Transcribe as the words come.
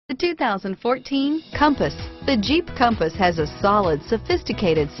The 2014 Compass. The Jeep Compass has a solid,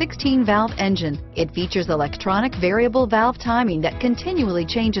 sophisticated 16-valve engine. It features electronic variable valve timing that continually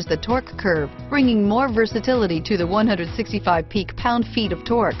changes the torque curve, bringing more versatility to the 165 peak pound-feet of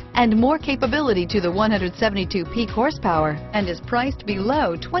torque and more capability to the 172 peak horsepower, and is priced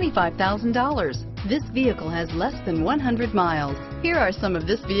below $25,000. This vehicle has less than 100 miles. Here are some of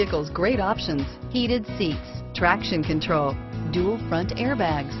this vehicle's great options: heated seats, traction control, dual front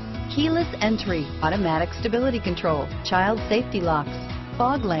airbags, keyless entry, automatic stability control, child safety locks,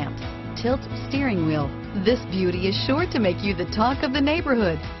 fog lamps, tilt steering wheel. This beauty is sure to make you the talk of the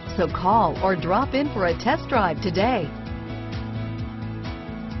neighborhood. So call or drop in for a test drive today.